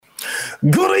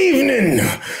Good evening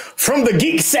from the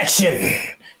geek section.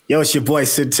 Yo, it's your boy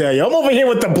Centelio. I'm over here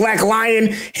with the Black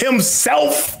Lion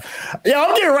himself. Yo,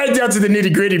 I'm getting right down to the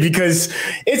nitty gritty because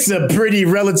it's a pretty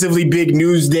relatively big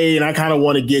news day and I kind of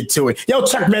want to get to it. Yo,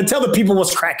 Chuck, man, tell the people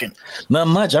what's cracking. Not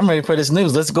much. I'm ready for this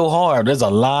news. Let's go hard. There's a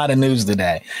lot of news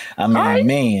today. I mean,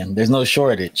 man, there's no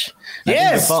shortage. Yes. I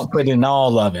think the Funk put in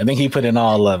all of it. I think he put in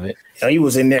all of it. He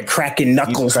was in there cracking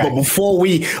knuckles. But before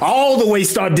we all the way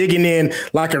start digging in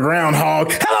like a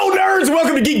groundhog, hello, nerds.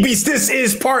 Welcome to GeekBeast. This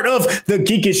is part of the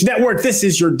Geekish Network. This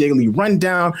is your daily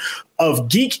rundown of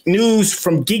geek news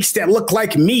from geeks that look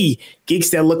like me, geeks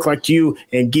that look like you,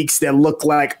 and geeks that look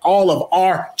like all of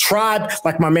our tribe,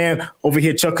 like my man over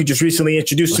here, Chuck, who just recently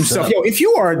introduced himself. Yo, if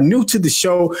you are new to the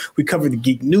show, we cover the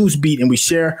geek news beat and we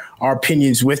share our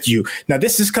opinions with you. Now,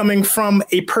 this is coming from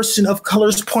a person of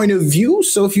color's point of view.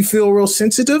 So if you feel real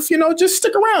sensitive, just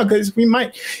stick around because we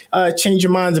might change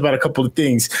your minds about a couple of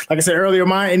things. Like I said earlier,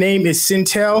 my name is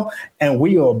Centel, and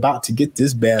we are about to get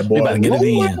this bad boy. We're about to get it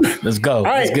in. Let's go. All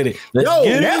right. Let's get it.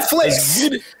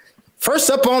 Netflix.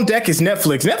 First up on deck is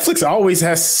Netflix. Netflix always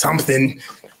has something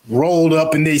rolled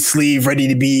up in their sleeve, ready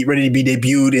to be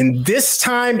debuted. And this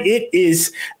time it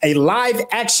is a live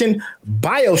action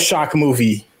BioShock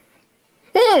movie.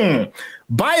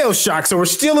 BioShock. So we're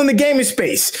still in the gaming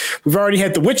space. We've already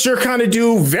had The Witcher kind of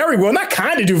do very well, not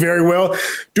kind of do very well,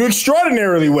 do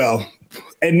extraordinarily well.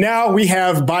 And now we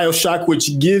have BioShock,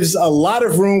 which gives a lot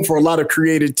of room for a lot of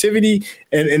creativity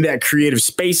and in that creative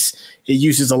space. It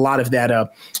uses a lot of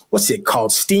that, what's it called?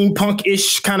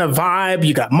 Steampunk-ish kind of vibe.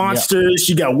 You got monsters,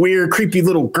 You got weird, creepy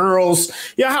little girls.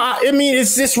 Yeah, I mean,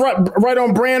 is this right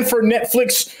on brand for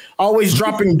Netflix, always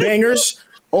dropping bangers?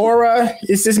 Or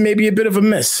is this maybe a bit of a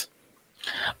miss?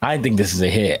 I think this is a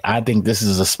hit. I think this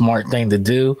is a smart thing to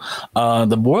do.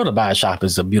 The world of BioShock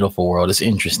is a beautiful world. It's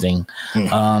interesting.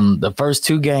 The first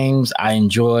two games I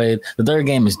enjoyed. The third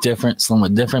game is different,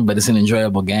 somewhat different, but it's an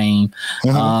enjoyable game.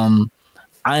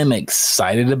 I'm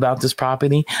excited about this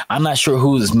property. I'm not sure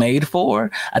who it's made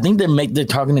for. I think they're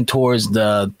targeting towards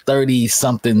the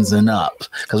 30-somethings and up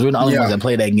because we're the only ones that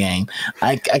play that game.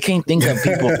 I can't think of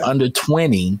people under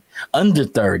 20, under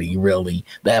 30 really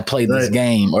that have played this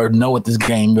game or know what this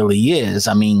game really is.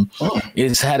 I mean,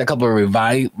 it's had a couple of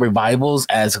revivals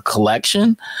as a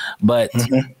collection, but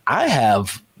I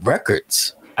have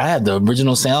records. I have the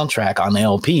original soundtrack on the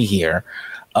LP here.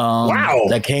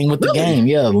 That came with the game.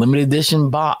 Yeah, limited edition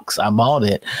box. I bought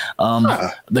it.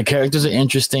 The characters are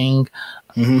interesting.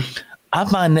 I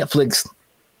find Netflix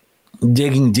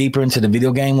digging deeper into the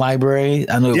video game library.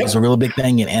 I know it was a real big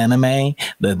thing in anime.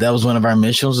 That was one of our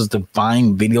missions, is to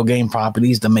find video game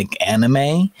properties to make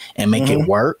anime and make it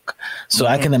work. So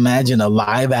I can imagine a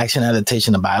live action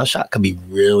adaptation of BioShock could be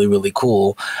really, really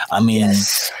cool. I mean,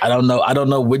 I don't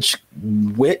know which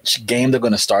game they're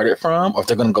going to start it from, or if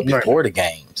they're going to go before the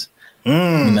games.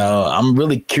 I'm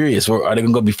really curious. Are they going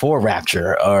to go before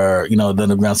Rapture, or the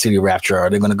Underground City Rapture? Or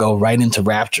are they going to go right into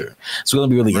Rapture? It's going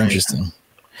to be really interesting.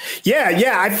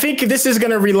 Yeah. I think this is going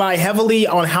to rely heavily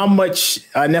on how much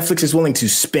Netflix is willing to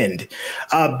spend,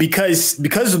 because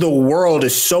the world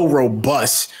is so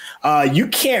robust. You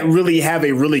can't really have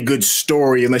a really good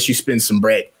story unless you spend some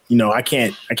bread. I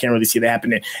can't really see that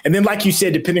happening. And then, like you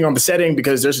said, depending on the setting,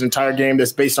 because there's an entire game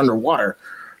that's based underwater.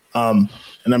 And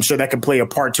I'm sure that can play a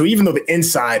part too, even though the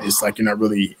inside is like you're not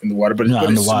really in the water, but it's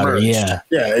underwater. Submerged.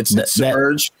 It's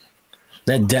submerged.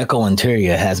 That deco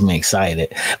interior has me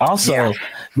excited. Also,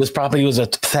 this property was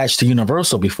attached to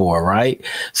Universal before, right?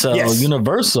 So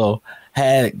Universal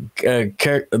had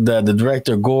the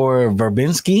director Gore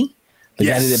Verbinski, the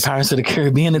guy that did Pirates of the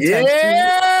Caribbean attached to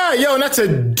it. Yo, that's a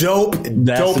dope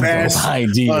ass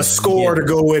idea. Score to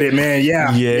go with it, man.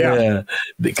 Yeah.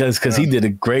 Because he did a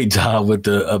great job with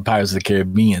the Pirates of the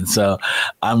Caribbean. So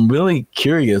I'm really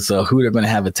curious who they're going to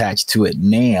have attached to it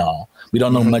now. We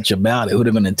don't know much about it, who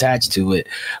they're going to attach to it.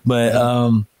 But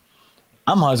I'm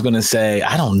always going to say,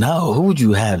 I don't know. Who would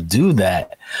you have do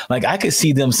that? Like, I could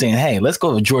see them saying, hey, let's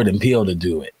go with Jordan Peele to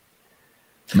do it.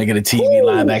 Make it a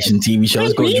live action TV show.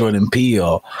 Let's go with Jordan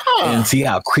Peele and see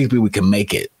how creepy we can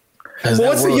make it.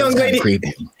 What's the young lady?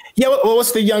 Creepy. Yeah,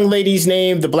 what's the young lady's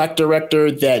name? The black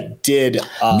director that did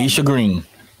Misha Green.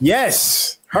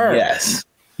 Yes, her. Yes.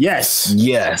 Because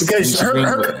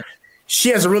she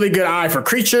has a really good eye for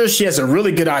creatures. She has a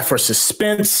really good eye for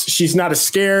suspense. She's not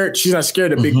scared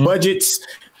of big budgets.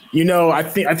 I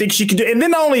think she could do. And then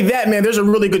not only that, man, there's a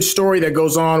really good story that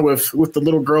goes on with the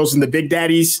little girls and the big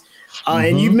daddies.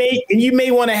 And you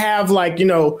may want to have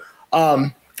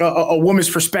a woman's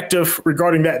perspective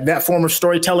regarding that form of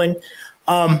storytelling.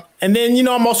 And then,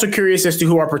 I'm also curious as to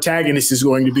who our protagonist is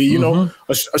going to be.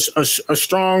 A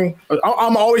strong.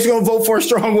 I'm always going to vote for a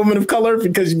strong woman of color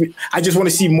because I just want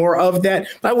to see more of that.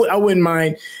 I wouldn't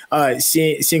mind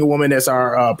seeing a woman as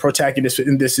our protagonist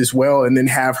in this as well, and then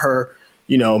have her,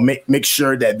 make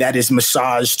sure that is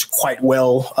massaged quite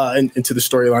well into the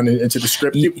storyline and into the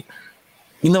script. You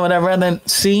know what I'd rather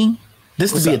see?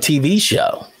 This to be a TV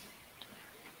show.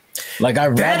 Like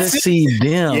I'd rather see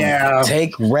them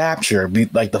take Rapture, be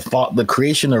like the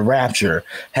creation of Rapture,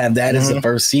 have that as the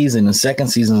first season, and second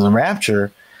season of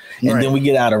Rapture, and then we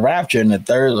get out of Rapture, and the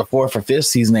third or fourth or fifth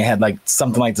season they had like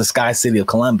something like the Sky City of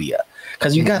Columbia,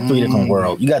 because you got three different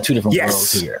worlds, you got two different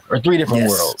worlds here, or three different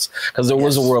worlds, because there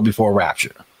was a world before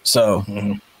Rapture. So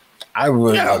I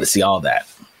really love to see all that.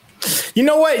 You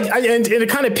know what? And to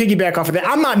kind of piggyback off of that,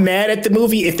 I'm not mad at the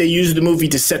movie if they use the movie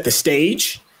to set the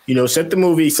stage. Set the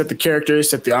movie, set the characters,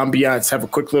 set the ambiance, have a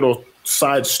quick little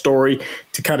side story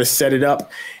to kind of set it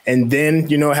up, and then,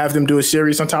 have them do a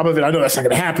series on top of it. I know that's not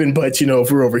going to happen, but,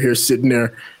 if we're over here sitting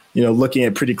there, looking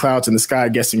at pretty clouds in the sky,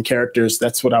 guessing characters,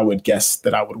 that's what I would guess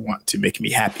that I would want to make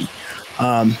me happy.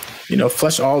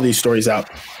 Flesh all these stories out.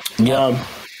 Yeah.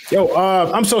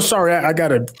 I'm so sorry. I got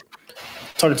to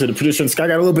talk to the producer. I got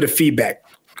a little bit of feedback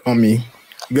on me.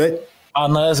 Good? Oh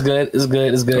no, it's good. It's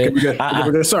good. It's good. Okay,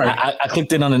 we're good. Sorry, I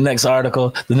clicked in on the next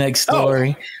article, the next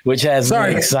story, which has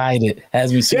me excited.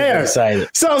 Has me super excited.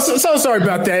 So sorry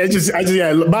about that. I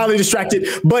just mildly distracted.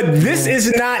 But this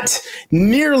is not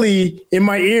nearly in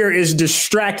my ear as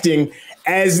distracting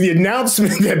as the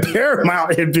announcement that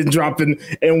Paramount had been dropping,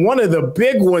 and one of the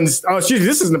big ones. Oh, excuse me,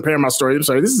 this isn't a Paramount story. I'm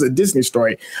sorry, this is a Disney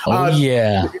story.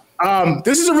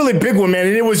 This is a really big one, man,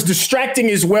 and it was distracting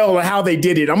as well how they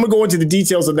did it. I'm gonna go into the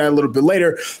details of that a little bit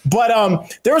later, but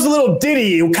there was a little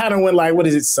ditty. It kind of went like, "What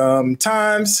is it?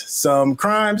 Sometimes some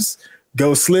crimes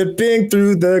go slipping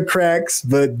through the cracks."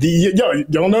 But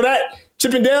y'all know that?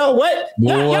 Chippendale, what?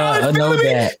 I know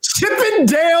that.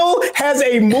 Chippendale has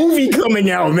a movie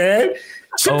coming out, man.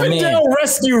 Chippendale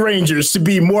Rescue Rangers, to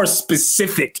be more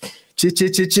specific.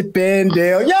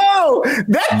 Chippendale. Yo,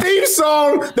 that theme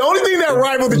song, the only thing that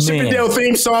rivaled the Chippendale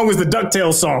theme song was the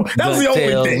DuckTales song. That was the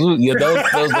only thing. Yeah, those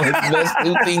were the best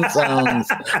two theme songs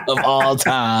of all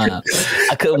time.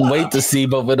 I couldn't wait to see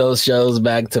both of those shows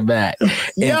back to back.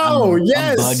 And I'm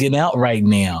bugging out right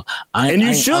now.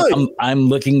 You should. I'm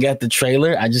looking at the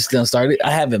trailer. I just started. I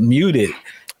have it muted.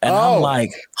 And I'm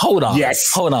like, hold on. Did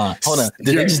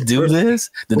they just do this?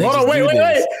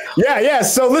 Wait. Yeah.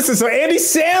 So listen, Andy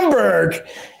Samberg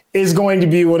is going to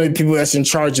be one of the people that's in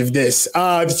charge of this.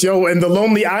 And the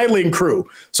Lonely Island crew.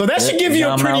 So that should give you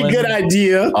a pretty good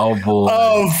idea of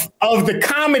the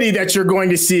comedy that you're going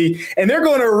to see. And they're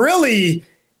going to really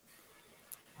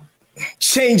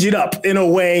change it up in a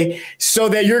way so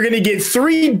that you're going to get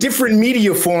three different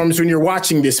media forms when you're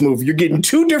watching this movie. You're getting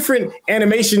two different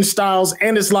animation styles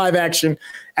and it's live action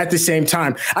at the same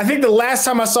time. I think the last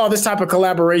time I saw this type of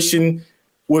collaboration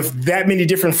with that many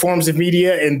different forms of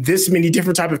media and this many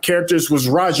different type of characters was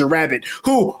Roger Rabbit,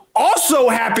 who also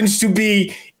happens to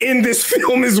be in this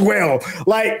film as well.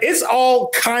 Like, it's all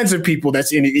kinds of people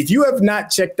that's in it. If you have not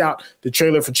checked out the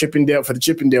trailer for the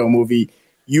Chippendale movie,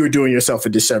 you are doing yourself a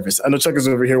disservice. I know Chuck is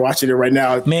over here watching it right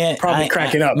now, probably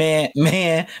cracking up. Man,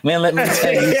 let me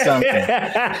tell you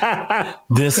something.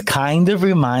 This kind of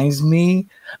reminds me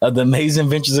of the Amazing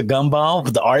Adventures of Gumball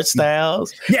with the art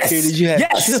styles. Yes.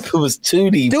 It was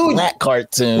 2D flat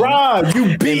cartoon. Rob,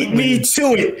 you beat me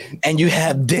to it. And you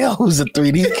have Dale, who's a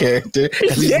 3D character.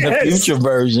 He's in the future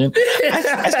version. I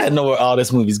just gotta know where all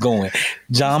this movie's going.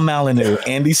 John Molyneux,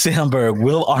 Andy Samberg,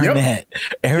 Will Arnett,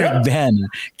 Eric Bana,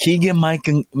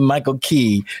 Michael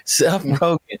Key, Seth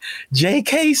Rogen,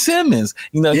 J.K. Simmons.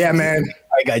 Man.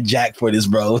 I got Jack for this,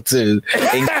 bro, too.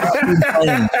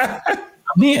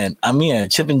 I'm in.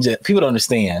 Chip and Jet. People don't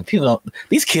understand.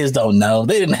 These kids don't know.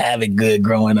 They didn't have it good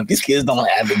growing up. These kids don't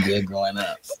have it good growing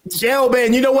up. Yeah,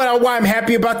 man. You know what? Why I'm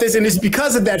happy about this, and it's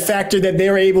because of that factor that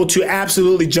they're able to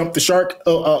absolutely jump the shark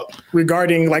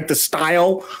regarding like the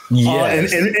style,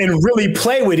 and really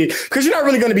play with it. Because you're not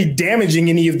really going to be damaging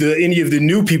any of the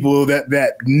new people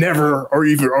that never or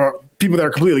people that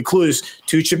are completely clueless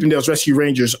to Chippendale's Rescue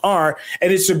Rangers are,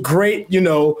 and it's a great,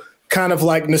 kind of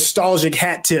like nostalgic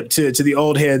hat tip to the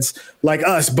old heads like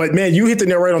us. But man, you hit the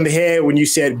nail right on the head when you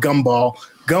said Gumball.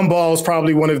 Gumball is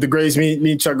probably one of the greatest. Me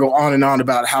and Chuck go on and on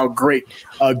about how great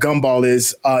Gumball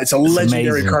is. It's a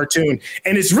legendary cartoon,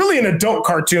 and it's really an adult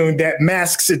cartoon that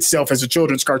masks itself as a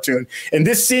children's cartoon. And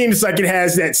this seems like it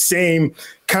has that same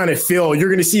kind of feel. You're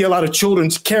going to see a lot of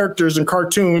children's characters and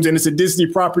cartoons, and it's a Disney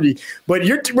property. But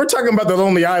we're talking about the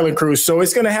Lonely Island crew, so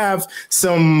it's going to have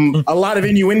a lot of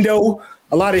innuendo.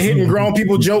 a lot of hidden grown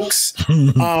people jokes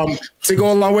to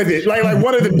go along with it. Like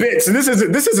one of the bits, and this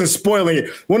isn't spoiling it.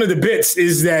 One of the bits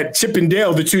is that Chip and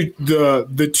Dale,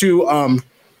 the two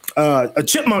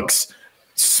chipmunks,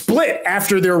 split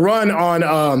after their run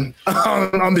on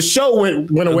the show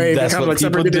went away. That's what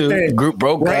people do. The group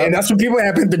broke up. And that's what people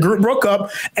happened. The group broke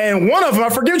up, and one of them, I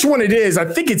forget which one it is. I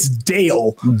think it's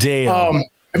Dale.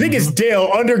 I think it's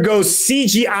Dale undergoes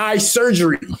CGI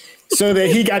surgery so that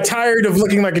he got tired of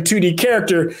looking like a 2D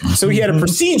character. So he had a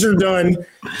procedure done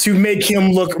to make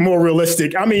him look more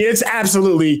realistic. I mean, that's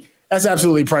absolutely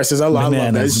priceless. I love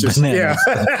that. It's just, yeah.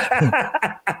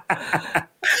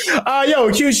 Yo,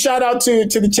 huge shout out to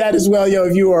the chat as well. Yo,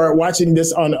 if you are watching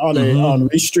this on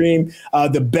Restream,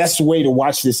 the best way to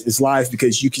watch this is live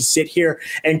because you can sit here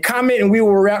and comment and we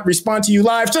will respond to you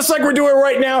live, just like we're doing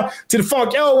right now to the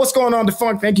Funk. Yo, what's going on, the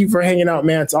Funk? Thank you for hanging out,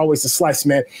 man. It's always a slice,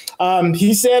 man.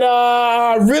 He said,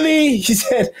 I really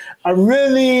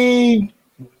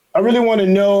want to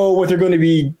know what they're going to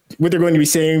be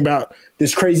saying about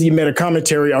this crazy meta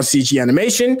commentary on CG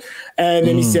animation. And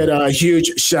then he said a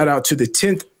huge shout out to the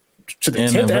 10th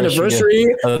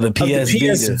anniversary of the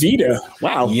PS Vita.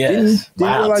 Wow. Yes.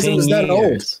 Didn't realize it was that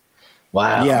old.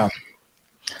 Wow. Yeah.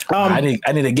 I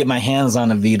need to get my hands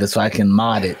on a Vita so I can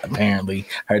mod it. Apparently,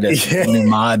 heard that's a new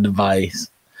mod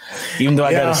device. Even though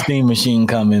I got a Steam machine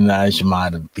coming, I should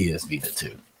mod a PS Vita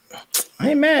too. I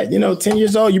ain't mad. 10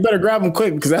 years old, you better grab them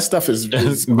quick because that stuff is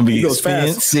gonna be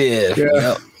expensive.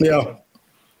 Yeah.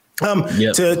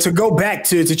 To go back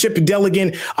to Chip and Dale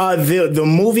again, the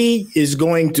movie is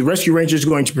going to Rescue Rangers is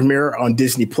going to premiere on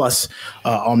Disney Plus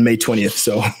on May 20th.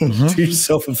 So do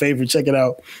yourself a favor, check it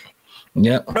out.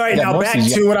 Yeah. All right, now back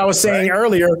to what I was saying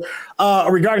earlier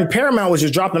regarding Paramount, was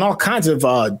just dropping all kinds of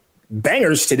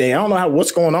bangers today. I don't know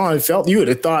what's going on. You would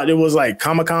have thought it was like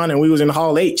Comic-Con and we was in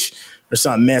Hall H or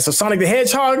something, man. So Sonic the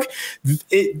Hedgehog,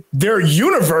 their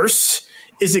universe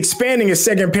is expanding a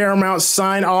second Paramount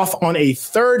sign off on a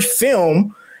third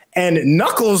film, and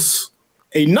Knuckles,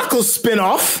 a Knuckles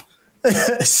spinoff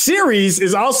series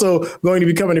is also going to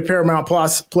be coming to Paramount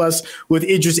Plus with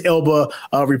Idris Elba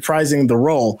reprising the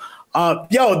role.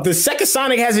 The second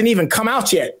Sonic hasn't even come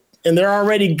out yet. And they're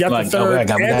already got the third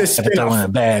and the spin-off.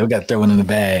 We got to throw one in the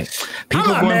bag. People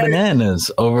going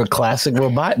bananas over classic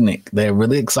Robotnik. They're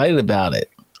really excited about it.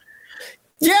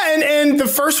 Yeah, and the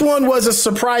first one was a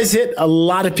surprise hit. A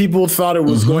lot of people thought it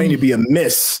was going to be a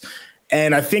miss.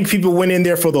 And I think people went in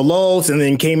there for the lulls and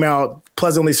then came out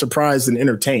pleasantly surprised and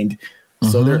entertained.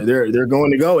 So they're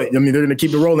going to go. I mean, they're going to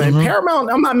keep it rolling. And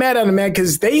Paramount, I'm not mad at them, man,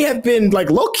 because they have been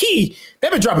like low key. They've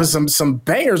been dropping some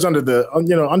bangers under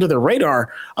the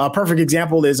radar. Perfect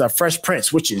example is Fresh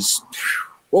Prince, which is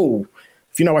whoa.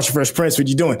 If you're not watching Fresh Prince, what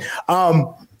you doing?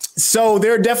 So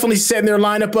they're definitely setting their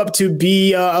lineup up to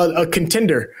be a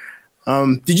contender.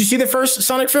 Did you see the first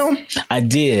Sonic film? I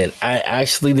did. I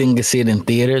actually didn't get to see it in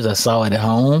theaters. I saw it at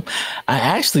home. I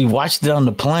actually watched it on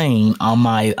the plane on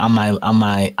my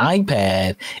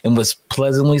iPad and was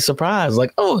pleasantly surprised.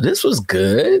 Like, oh, this was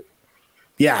good.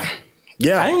 Yeah.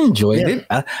 I enjoyed it.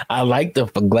 I like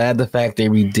glad the fact they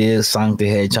redid Sonic the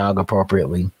Hedgehog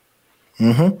appropriately.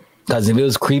 Because if it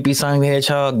was creepy Sonic the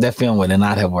Hedgehog, that film would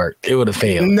not have worked. It would have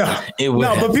failed. It would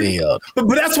have failed. But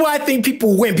that's why I think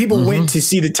people went. People went to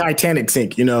see the Titanic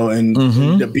sink, and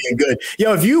ended up being good.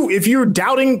 If you're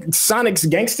doubting Sonic's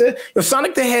gangster,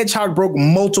 Sonic the Hedgehog broke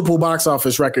multiple box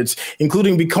office records,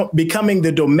 including becoming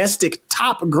the domestic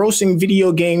top grossing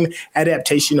video game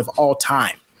adaptation of all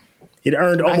time. It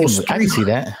earned almost. I can see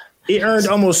that. It earned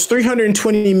almost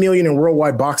 $320 million in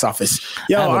worldwide box office.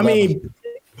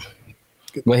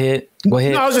 Go ahead. No,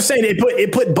 I was just saying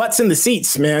it put butts in the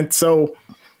seats, man. So,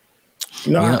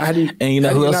 how do you? And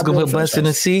who else gonna put butts in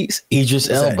the seats? Idris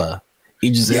Elba.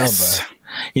 Elba.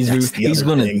 He's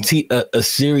going to a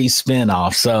series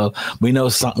spinoff. So we know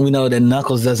that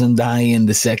Knuckles doesn't die in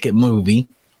the second movie.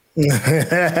 And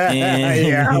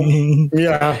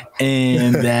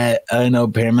that I know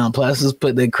Paramount Plus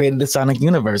they created the Sonic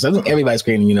universe. I think everybody's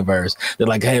creating a universe. They're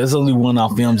like, hey, let's only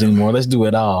one-off films anymore. Let's do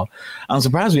it all. I'm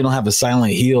surprised we don't have a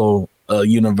Silent Hill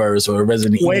universe or a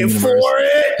Resident Evil universe. Wait for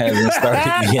it. Hasn't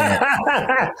started yet.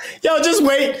 Yo, just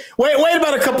wait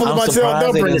about a couple of months.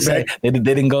 They'll bring it back. They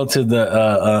didn't go to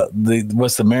the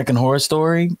what's the American Horror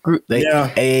Story group?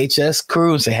 AHS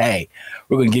crew and say, hey,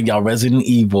 we're gonna give y'all Resident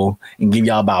Evil and give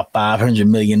y'all about $500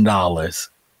 million.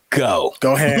 Go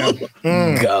ham.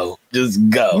 Go, just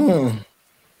go.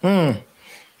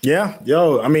 Yeah,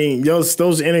 I mean,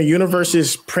 those inner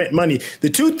universes print money. The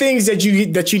two things that you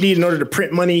need in order to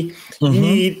print money,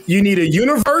 you need a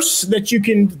universe that you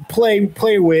can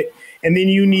play with, and then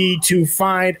you need to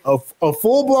find a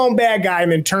full-blown bad guy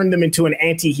and then turn them into an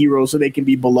anti-hero so they can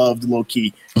be beloved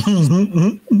low-key.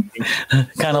 Kind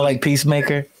of like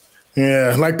Peacemaker.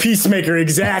 Yeah, like Peacemaker,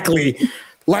 exactly.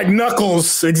 Like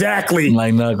Knuckles, exactly.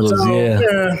 Like Knuckles,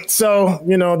 yeah. So,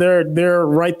 they're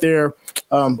right there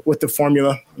with the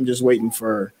formula. I'm just waiting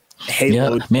for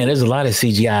Halo. Yeah. Man, there's a lot of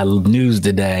CGI news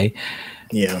today.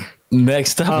 Yeah.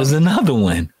 Next up is another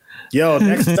one.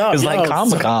 Next up. It's like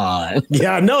Comic-Con.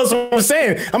 Yeah, no, that's what I'm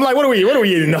saying. I'm like, what are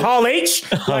we in the Hall H?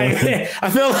 Like, I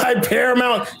feel like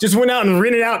Paramount just went out and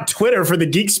rented out Twitter for the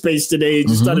Geek Space today and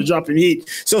just started dropping heat.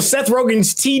 So Seth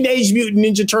Rogen's Teenage Mutant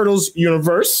Ninja Turtles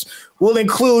universe will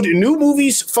include new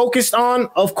movies focused on,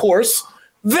 of course,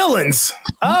 villains.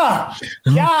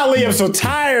 Golly, I'm so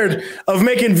tired of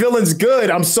making villains good.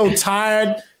 I'm so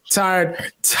tired.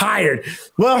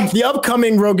 Well, the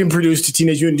upcoming Rogen-produced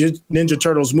Teenage Mutant Ninja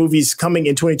Turtles movies coming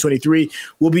in 2023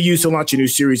 will be used to launch a new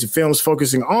series of films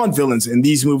focusing on villains, and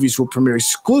these movies will premiere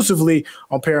exclusively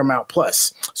on Paramount+.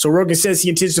 So Rogen says he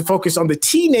intends to focus on the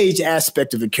teenage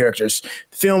aspect of the characters.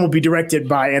 The film will be directed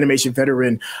by animation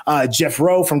veteran Jeff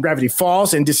Rowe from Gravity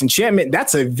Falls and Disenchantment.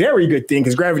 That's a very good thing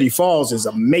because Gravity Falls is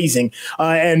amazing.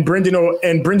 And Brendan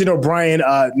O'Brien,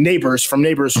 Neighbors from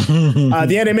Neighbors.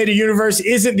 The animated universe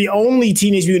isn't the only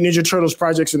Teenage Mutant Ninja Turtles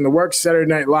projects in the works. Saturday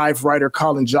Night Live writer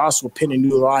Colin Jost will pen a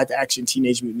new live-action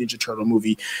Teenage Mutant Ninja Turtle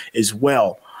movie as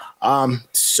well.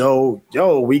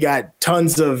 We got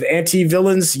tons of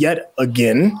anti-villains yet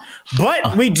again,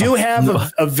 but we do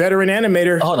have a veteran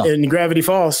animator in Gravity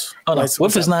Falls. What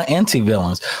if it's not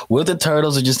anti-villains? What if the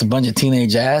Turtles are just a bunch of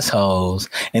teenage assholes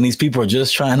and these people are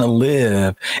just trying to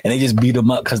live and they just beat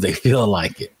them up because they feel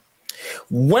like it?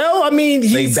 Well, I mean,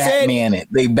 They Batman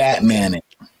it.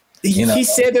 He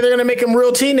said that they're going to make them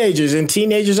real teenagers, and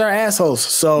teenagers are assholes.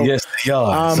 So yes, they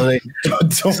are.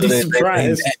 Don't be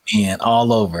surprised. Batman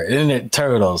all over it. And they're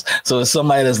turtles. So it's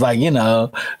somebody that's like,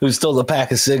 who stole a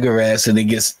pack of cigarettes and he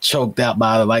gets choked out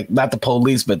by not the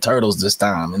police, but turtles this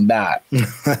time and died.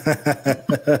 I'm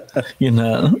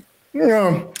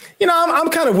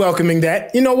kind of welcoming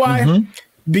that. You know why? Mm-hmm.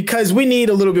 Because we need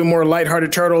a little bit more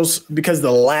lighthearted turtles, because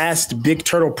the last big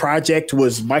turtle project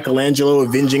was Michelangelo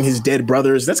avenging his dead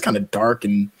brothers. That's kind of dark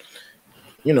and,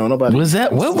 nobody. Was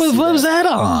that? What was that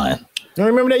on? You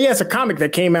remember that? Yeah, it's a comic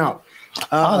that came out.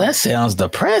 That sounds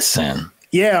depressing.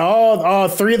 Yeah, all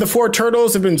 3 of the 4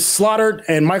 turtles have been slaughtered,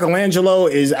 and Michelangelo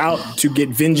is out to get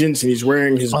vengeance, and he's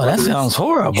wearing his that sounds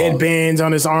horrible. Headbands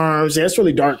on his arms. Yeah, it's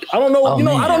really dark. I don't know.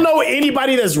 I don't know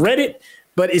anybody that's read it,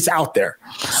 but it's out there.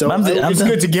 So it's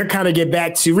good to get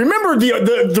back to remember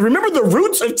the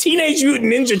roots of Teenage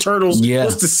Mutant Ninja Turtles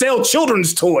was to sell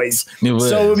children's toys.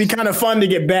 So it would be kind of fun to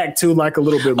get back to like a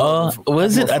little bit more.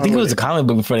 Was it? I think it was a comic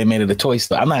book before they made it a toy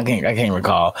store. I can't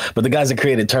recall. But the guys that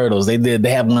created Turtles, they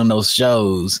have one of those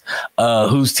shows.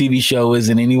 Whose TV show is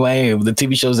it anyway? The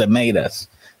TV shows that made us.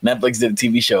 Netflix did a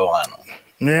TV show on them.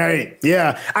 Right.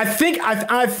 Yeah. I think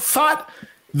I thought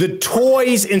the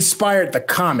toys inspired the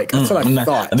comic. That's what I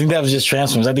thought. I think that was just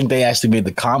Transformers. I think they actually made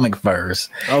the comic first.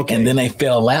 Okay. And then they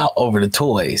fell out over the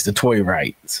toy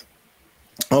rights.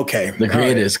 Okay. The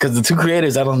creators. Because the 2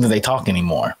 creators, I don't think they talk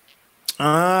anymore.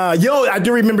 I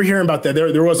do remember hearing about that.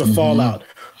 There was a fallout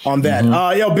on that.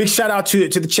 Big shout out to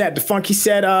the chat. The Funky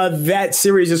said that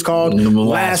series is called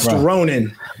Last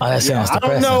Ronin. Oh, that sounds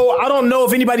depressing. I don't know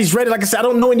if anybody's read it. Like I said, I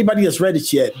don't know anybody that's read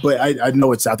it yet, but I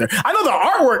know it's out there. I know the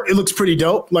artwork, it looks pretty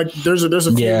dope. Like there's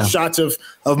a few shots of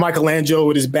Michelangelo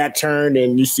with his back turned,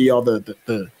 and you see all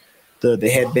the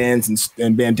headbands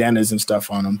and bandanas and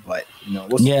stuff on them. But it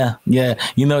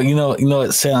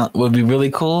would be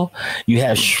really cool. You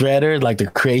have Shredder, like the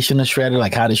creation of Shredder,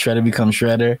 like how did Shredder become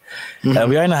Shredder? We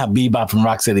already know how Bebop from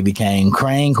Rocksteady became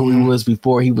Krang, who he was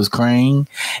before he was Krang,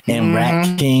 and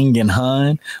Rat King and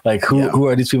Hun. Like who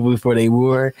are these people before they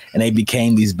were, and they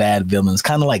became these bad villains,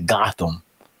 kind of like Gotham.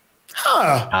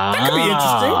 That could be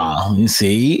interesting. You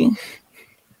see.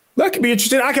 That could be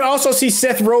interesting. I can also see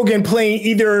Seth Rogen playing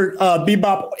either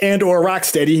Bebop and or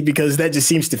Rocksteady, because that just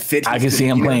seems to fit. I can see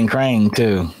him playing Krang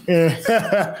too.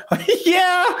 Yeah,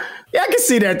 I can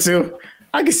see that too.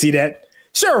 I can see that.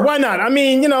 Sure, why not? I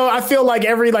mean, I feel like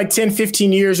every 10,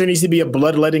 15 years there needs to be a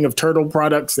bloodletting of turtle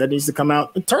products that needs to come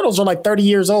out. The turtles are 30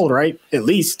 years old, right? At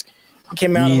least. It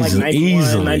came out in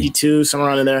 91, 92, somewhere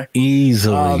around in there.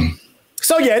 Easily.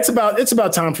 So yeah, it's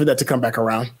about time for that to come back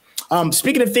around.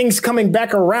 Speaking of things coming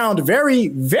back around very,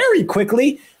 very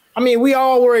quickly, I mean, we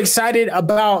all were excited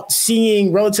about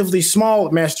seeing relatively small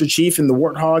Master Chief and the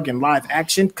Warthog in live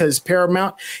action, because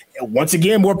Paramount, once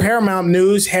again, more Paramount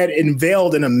news, had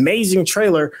unveiled an amazing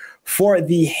trailer for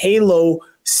the Halo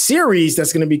series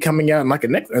that's going to be coming out in like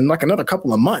another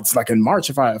couple of months, like in March,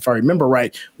 if I remember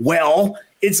right. Well,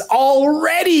 it's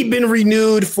already been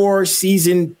renewed for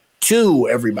season 2,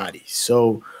 everybody.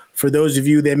 So for those of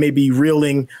you that may be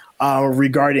reeling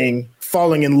regarding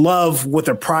falling in love with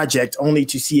a project only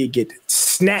to see it get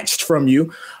snatched from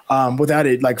you without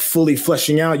it like fully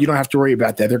fleshing out, you don't have to worry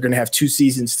about that. They're going to have 2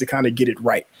 seasons to kind of get it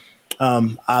right.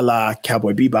 A la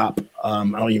Cowboy Bebop. I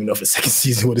don't even know if a second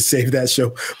season would have saved that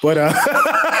show, but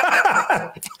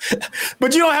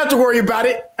but you don't have to worry about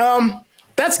it.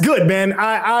 That's good, man.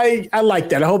 I like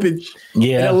that. I hope it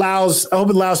allows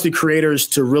the creators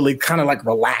to really kind of like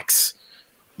relax,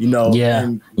 you know.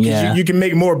 Yeah. You can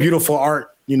make more beautiful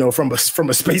art, you know, from a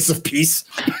space of peace.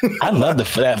 I love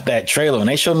that trailer. When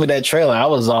they showed me that trailer, I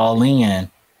was all in.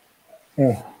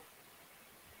 Yeah,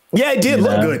 it did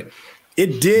look good.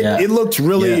 It did. Yeah. It looked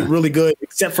really good,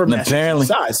 except for apparently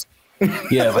size.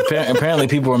 Yeah, apparently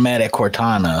people were mad at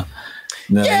Cortana.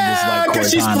 Because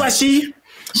she's fleshy.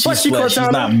 Fleshy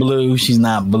Cortana. She's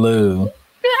not blue. Yeah,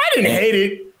 I didn't hate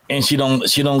it. And she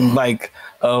don't like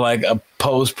a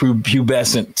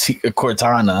post-pubescent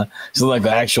Cortana. She's like an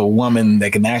actual woman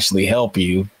that can actually help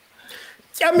you.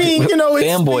 I mean, you know,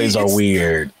 fanboys are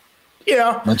weird.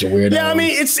 Yeah, bunch of weirdos. Yeah, I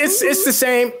mean, it's the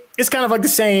same. It's kind of like the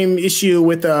same issue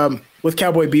with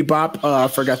Cowboy Bebop. I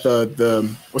forgot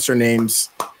the what's her name's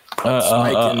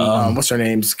what's her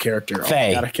name's character?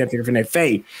 Faye. Oh God, I can't think of her name.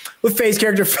 Faye. With Faye's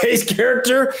character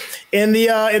in the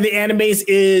animes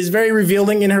is very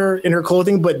revealing in her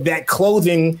clothing, but that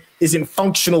clothing isn't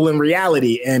functional in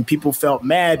reality, and people felt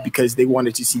mad because they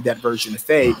wanted to see that version of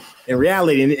Faye in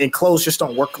reality, and clothes just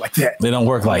don't work like that. They don't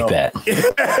work like that.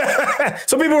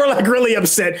 So people were like really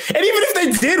upset, and even if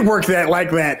they did work like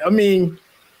that, I mean,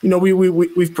 you know,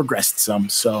 we've progressed some.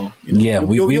 So you know,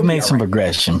 we've made some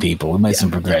progression, people. We made some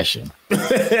progression.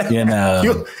 You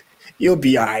know, you'll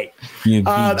be all right. You'll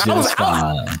be just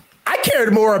fine. I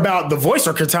cared more about the voice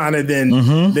of Cortana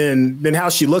than how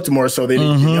she looked more so than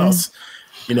anything else.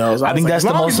 You know, so I think that's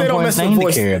the most important thing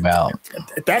to care about.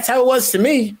 That's how it was to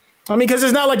me. I mean, because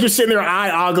it's not like you're sitting there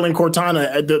eye-ogling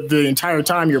Cortana the entire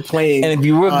time you're playing. And if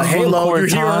you were Halo, Cortana,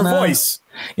 you hear her voice.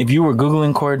 If you were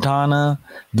Googling Cortana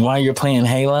while you're playing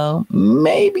Halo,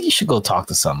 maybe you should go talk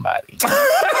to somebody.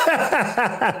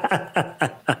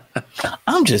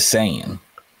 I'm just saying.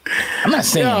 I'm not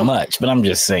saying much, but I'm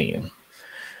just saying.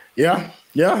 Yeah.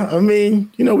 I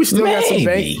mean, you know, we still got some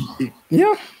bait.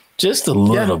 Yeah. Just a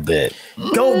little bit.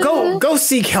 Go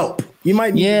seek help. You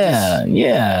might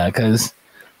need because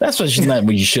that's what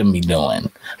you shouldn't be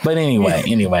doing. But anyway,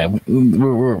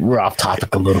 we're off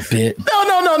topic a little bit.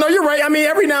 No, you're right. I mean,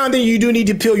 every now and then you do need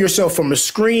to peel yourself from a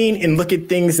screen and look at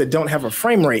things that don't have a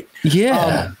frame rate.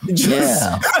 Yeah.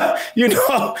 You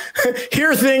know,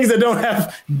 hear things that don't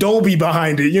have Dolby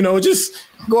behind it. You know, just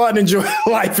go out and enjoy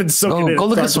life and soak it in. Go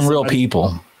look at some real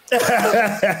people.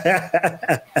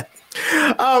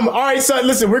 All right, so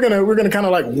listen, we're gonna kind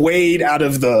of like wade out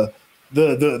of the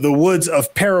woods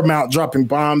of Paramount dropping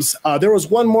bombs. There was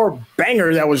one more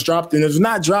banger that was dropped, and it was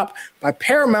not dropped by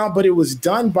Paramount, but it was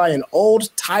done by an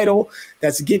old title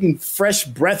that's getting fresh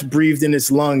breath breathed in its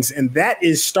lungs, and that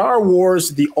is Star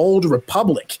Wars: The Old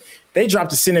Republic. They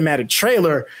dropped a cinematic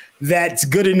trailer that's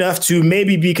good enough to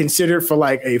maybe be considered for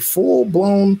like a full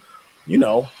blown, you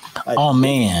know. Like, oh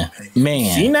man!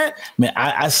 Seen that? Man,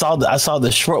 I saw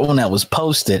the short one that was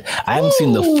posted. I haven't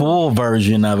seen the full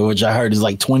version of it, which I heard is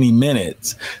like 20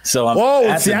 minutes. So I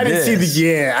didn't see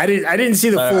I didn't see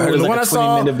the full. The one I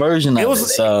saw, 20-minute version of it.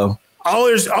 So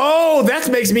that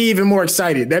makes me even more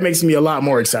excited. That makes me a lot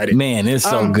more excited. Man, it's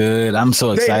so good. I'm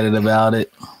so excited about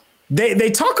it.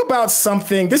 They talk about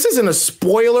something. This isn't a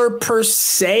spoiler per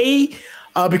se.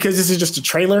 Because this is just a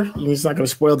trailer, it's not going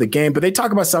to spoil the game. But they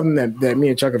talk about something that me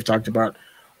and Chuck have talked about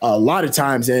a lot of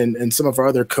times, and some of our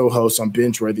other co-hosts on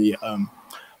Bingeworthy,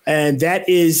 and that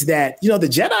is that, you know, the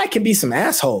Jedi can be some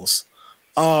assholes.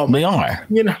 They are,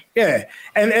 you know, yeah.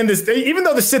 And this, even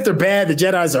though the Sith are bad, the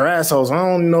Jedis are assholes. I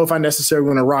don't know if I necessarily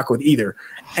want to rock with either.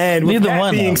 And with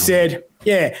that being said,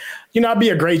 yeah, you know, I'd be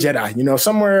a gray Jedi, you know,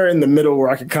 somewhere in the middle where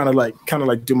I could kind of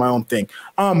like do my own thing.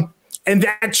 And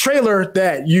that trailer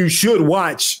that you should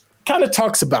watch kind of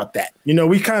talks about that. You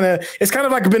know, it's kind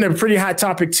of like been a pretty hot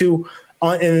topic too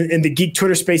in the geek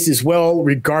Twitter space as well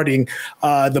regarding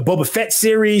the Boba Fett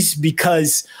series,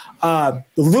 because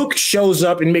Luke shows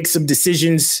up and makes some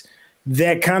decisions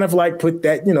that kind of like put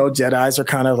that, you know, Jedis are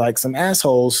kind of like some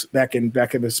assholes back in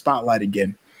the spotlight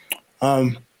again.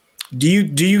 Do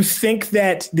you think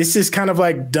that this is kind of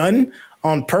like done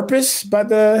on purpose by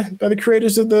the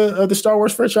creators of the Star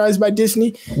Wars franchise by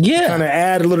Disney? Yeah, kind of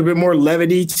add a little bit more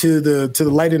levity to the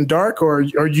light and dark, or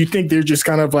you think they're just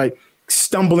kind of like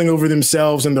stumbling over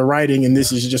themselves in the writing, and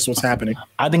this is just what's happening?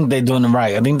 I think they're doing it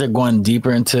right. I think they're going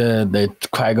deeper into. They're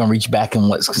probably going to reach back in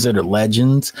what's considered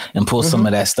legends and pull some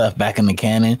of that stuff back in the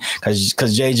canon.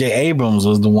 Because J.J. Abrams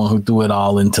was the one who threw it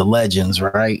all into legends,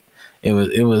 right? It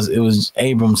was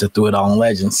Abrams that threw it all in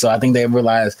legends. So I think they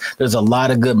realized there's a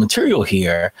lot of good material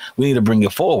here. We need to bring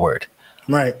it forward.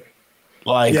 Right.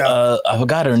 Like I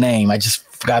forgot her name. I just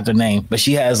forgot their name, but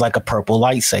she has like a purple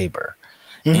lightsaber,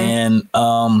 and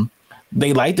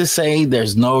they like to say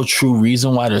there's no true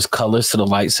reason why there's colors to the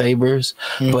lightsabers,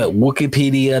 but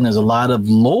Wikipedia and there's a lot of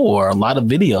lore, a lot of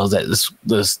videos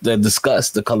that discuss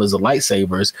the colors of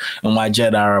lightsabers and why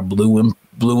Jedi are blue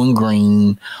and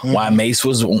green, why Mace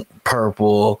was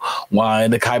purple, why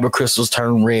the Kyber crystals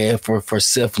turn red for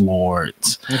Sith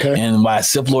Lords, and why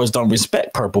Sith Lords don't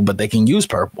respect purple, but they can use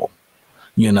purple,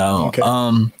 you know?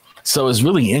 So it's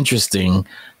really interesting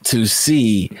to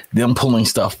see them pulling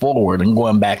stuff forward and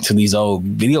going back to these old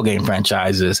video game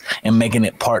franchises and making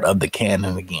it part of the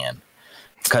canon again.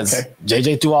 Because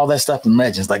JJ threw all that stuff in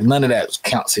Legends, like none of that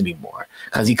counts anymore.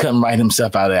 Because he couldn't write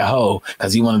himself out of that hole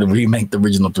because he wanted to remake the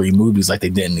original 3 movies like they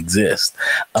didn't exist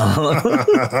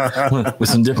with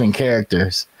some different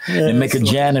characters and make a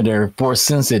janitor force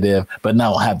sensitive, but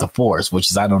not have the force,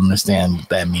 which is I don't understand what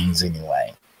that means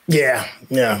anyway. Yeah,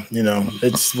 you know,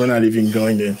 we're not even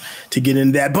going to get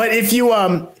into that. But if you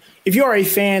are a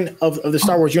fan of the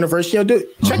Star Wars universe, check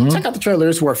out the trailer.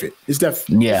 It's worth it. It's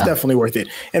definitely worth it.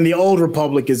 And the Old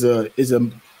Republic is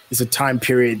a time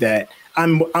period that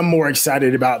I'm more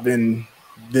excited about than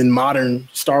modern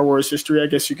Star Wars history, I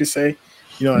guess you could say.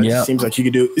 You know, it seems like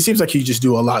you just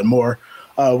do a lot more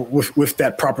with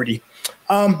that property.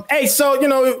 Hey, so, you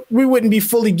know, we wouldn't be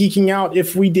fully geeking out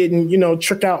if we didn't, you know,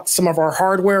 trick out some of our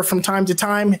hardware from time to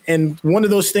time. And one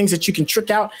of those things that you can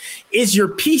trick out is your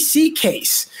PC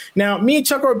case. Now, me and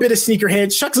Chuck are a bit of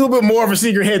sneakerheads. Chuck's a little bit more of a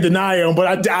sneakerhead than I am,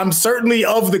 but I'm certainly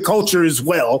of the culture as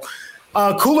well.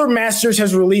 Cooler Masters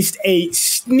has released a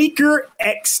Sneaker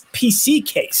X PC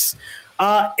case.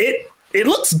 It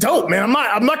looks dope, man.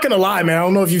 I'm not gonna lie, man. I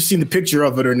don't know if you've seen the picture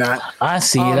of it or not. I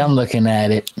see it. I'm looking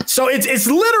at it. So it's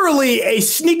literally a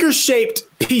sneaker-shaped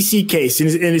PC case, and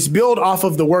it's built off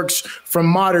of the works from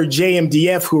modder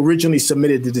JMDF, who originally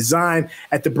submitted the design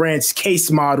at the brand's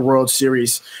Case Mod World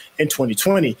Series in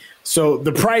 2020. So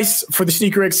the price for the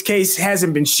Sneaker X case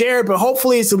hasn't been shared, but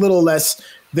hopefully it's a little less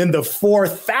than the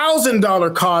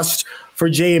 $4,000 cost for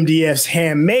JMDF's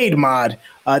handmade mod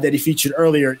that he featured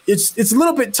earlier. It's a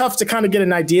little bit tough to kind of get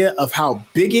an idea of how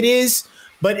big it is,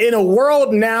 but in a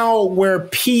world now where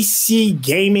PC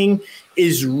gaming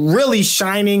is really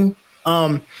shining,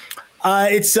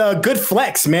 it's a good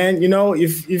flex, man. You know,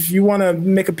 if you want to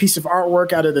make a piece of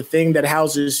artwork out of the thing that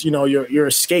houses, you know, your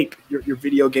escape, your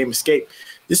video game escape,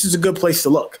 this is a good place to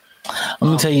look. Let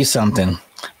me tell you something.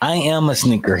 I am a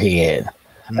sneakerhead,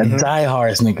 a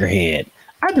diehard sneakerhead.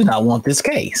 I do not want this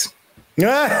case.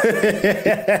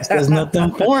 There's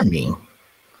nothing for me.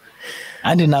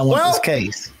 I do not want this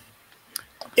case.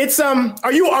 It's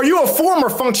are you a form or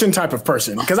function type of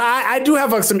person? Because I do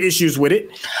have some issues with it.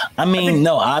 I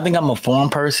think I'm a form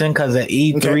person because at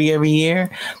E3 every year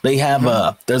they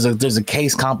have there's a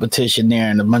case competition there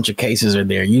and a bunch of cases are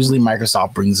there. Usually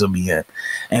Microsoft brings them in,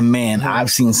 and man,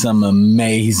 I've seen some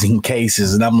amazing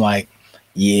cases, and I'm like,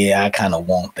 yeah, I kind of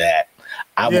want that.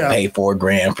 I would pay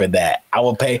 $4,000 for that. I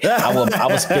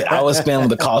would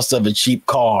spend the cost of a cheap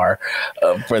car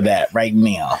for that right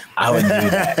now. I would do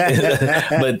that.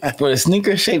 But for a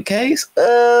sneaker shaped case,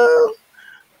 it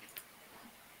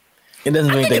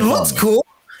doesn't make that. It looks cool.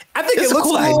 I think it's a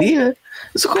cool idea.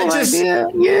 It's a cool idea.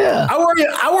 Yeah.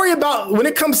 I worry about when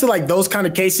it comes to like those kind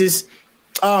of cases.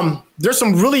 There's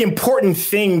some really important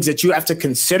things that you have to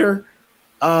consider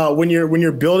when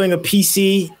you're building a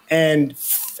PC, and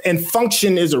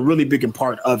function is a really big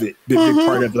part of it. Big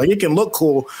part of it. Like it can look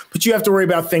cool, but you have to worry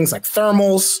about things like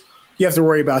thermals. You have to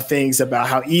worry about things about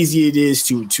how easy it is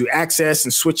to access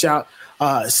and switch out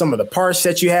some of the parts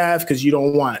that you have, because you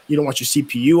don't want your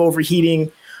CPU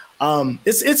overheating.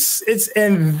 It's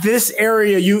in this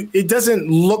area. It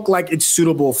doesn't look like it's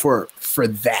suitable for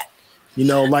that. You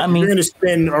know, like you're going to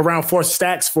spend around 4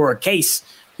 stacks for a case.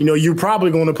 You know, you're probably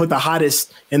going to put the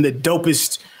hottest and the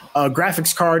dopest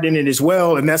graphics card in it as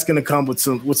well, and that's going to come with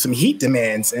some heat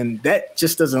demands, and that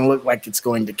just doesn't look like it's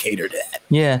going to cater to that.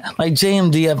 Yeah, like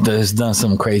JMDF has done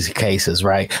some crazy cases,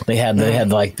 right? They had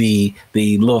like the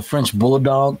little French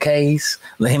bulldog case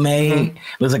they made.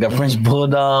 It was like a French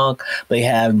bulldog. They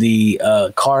have the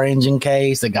car engine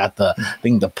case. They got the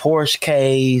Porsche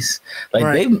case. Like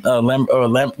they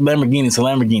Lamborghini. It's a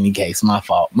Lamborghini case. My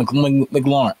fault.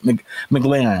 McLaren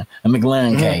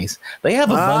case. They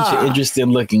have a bunch of interesting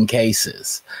looking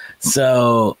cases.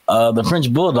 So the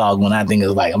French bulldog one, I think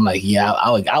is like, I'm like, yeah,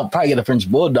 I'll probably get a French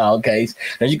bulldog case,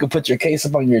 and you can put your case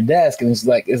up on your desk, and it's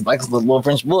like a little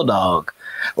French bulldog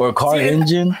or a car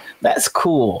engine. That's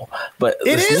cool. But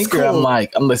the sneaker, cool. I'm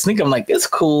like, it's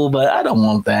cool, but I don't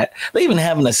want that. They even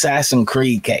have an Assassin's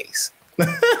Creed case.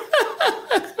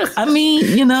 I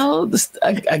mean, you know,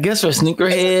 I guess for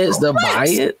sneakerheads, they'll buy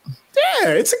it. Yeah,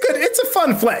 it's a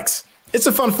fun flex. It's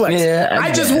a fun flex. Yeah,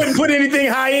 I just wouldn't put anything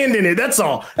high end in it. That's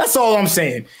all. That's all I'm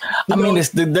saying. I mean,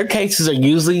 their cases are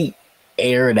usually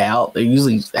aired out. They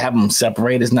usually have them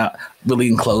separated. It's not really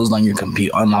enclosed on your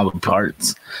computer on all the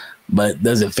parts. But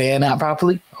does it fan out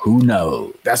properly? Who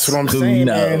knows? That's what I'm saying,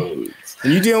 man.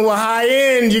 You dealing with high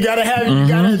end, you gotta have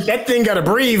that thing gotta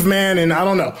breathe, man. And I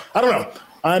don't know.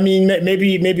 I mean,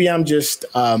 maybe I'm just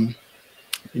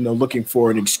looking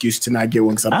for an excuse to not get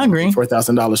one because I'm paying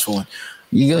 $4,000 for one.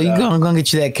 You're gonna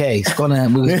get you that case. We're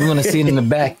gonna see it in the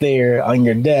back there on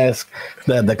your desk,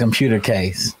 the computer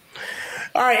case.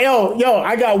 All right, yo,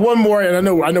 I got one more, and I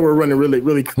know we're running really.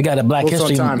 We got a Black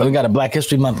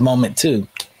History Month moment too.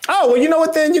 Oh, well, you know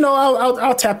what then?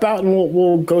 I'll tap out and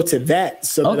we'll go to that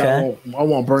so that I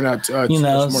won't burn out.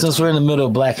 Since we're in the middle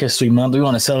of Black History Month, we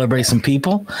want to celebrate some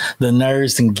people, the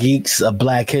nerds and geeks of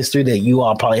Black history that you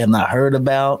all probably have not heard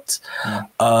about.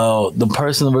 The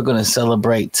person that we're going to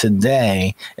celebrate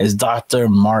today is Dr.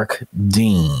 Mark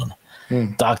Dean.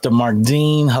 Dr. Mark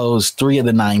Dean holds 3 of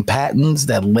the 9 patents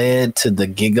that led to the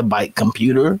gigabyte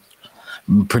computer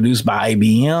produced by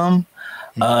IBM.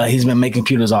 He's been making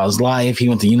computers all his life. He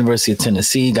went to University of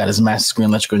Tennessee, got his master's degree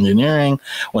in electrical engineering,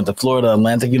 went to Florida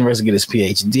Atlantic University, get his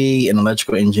PhD in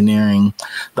electrical engineering.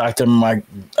 Dr. Mark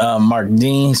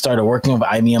Dean started working with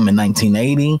IBM in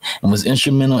 1980 and was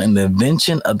instrumental in the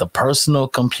invention of the personal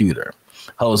computer.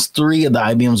 Holds 3 of the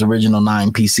IBM's original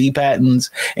 9 PC patents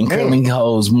and currently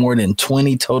holds more than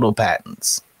 20 total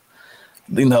patents.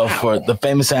 For the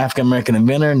famous African-American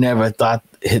inventor, never thought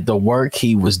the work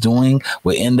he was doing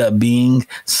would end up being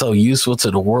so useful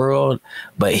to the world,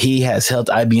 but he has helped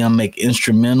IBM make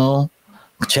instrumental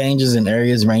changes in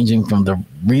areas ranging from the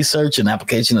research and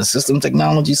application of system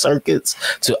technology circuits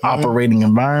to operating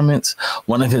environments.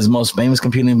 One of his most famous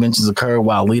computing inventions occurred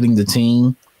while leading the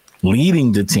team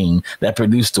that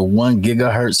produced the 1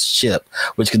 gigahertz chip,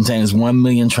 which contains 1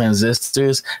 million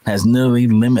transistors and has nearly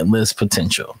limitless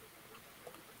potential.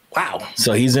 Wow.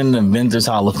 So he's in the Inventors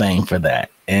Hall of Fame for that.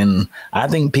 And I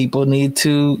think people need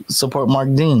to support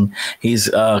Mark Dean. He's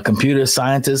a computer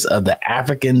scientist of the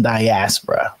African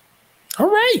diaspora. All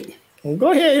right. Well,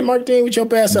 go ahead, Mark Dean, with your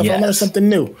best stuff. I learned something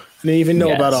new. I didn't even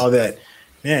know about all that.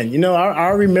 Man, I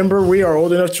remember, we are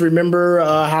old enough to remember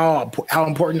how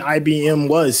important IBM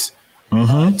was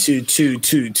to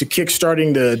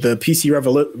kickstarting the PC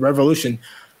revolution.